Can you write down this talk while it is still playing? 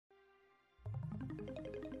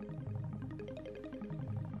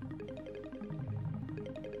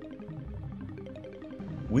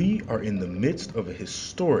We are in the midst of a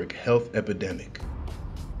historic health epidemic.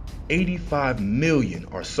 85 million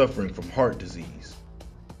are suffering from heart disease.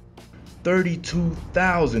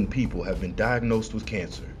 32,000 people have been diagnosed with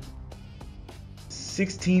cancer.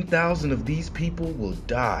 16,000 of these people will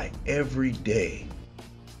die every day.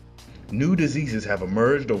 New diseases have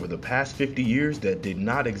emerged over the past 50 years that did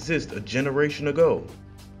not exist a generation ago.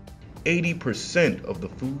 80% of the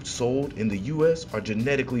foods sold in the US are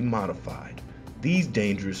genetically modified. These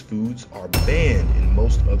dangerous foods are banned in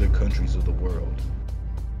most other countries of the world.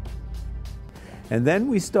 And then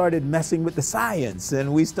we started messing with the science,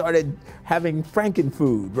 and we started having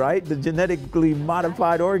frankenfood, right? The genetically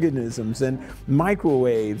modified organisms and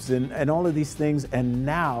microwaves and all of these things. And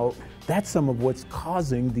now that's some of what's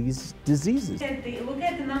causing these diseases. Look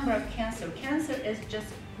at the number of cancer. Cancer is just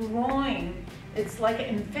growing. It's like an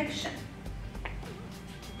infection.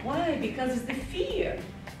 Why? Because it's the fear.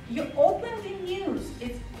 You open the news,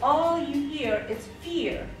 it's all you hear, it's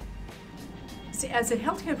fear. See, as a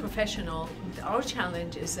healthcare professional, our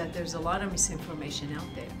challenge is that there's a lot of misinformation out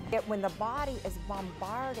there. When the body is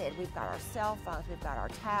bombarded, we've got our cell phones, we've got our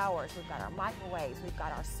towers, we've got our microwaves, we've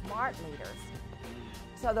got our smart meters.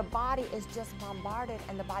 So the body is just bombarded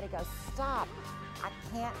and the body goes, stop, I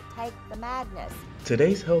can't take the madness.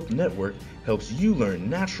 Today's Health Network helps you learn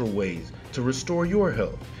natural ways to restore your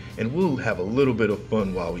health, and we'll have a little bit of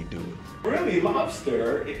fun while we do it. Really,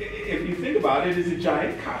 lobster, if you think about it, is a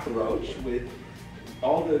giant cockroach with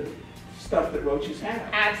all the stuff that roaches have.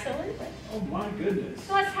 Absolutely. Oh my goodness.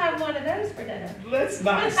 So let's have one of those for dinner. Let's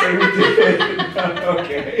not say we did.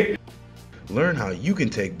 Okay. Learn how you can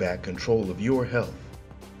take back control of your health.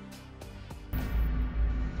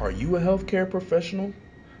 Are you a healthcare professional?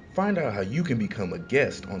 Find out how you can become a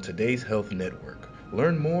guest on Today's Health Network.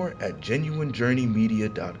 Learn more at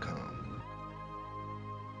genuinejourneymedia.com.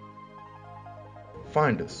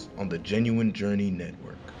 Find us on the Genuine Journey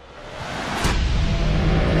Network.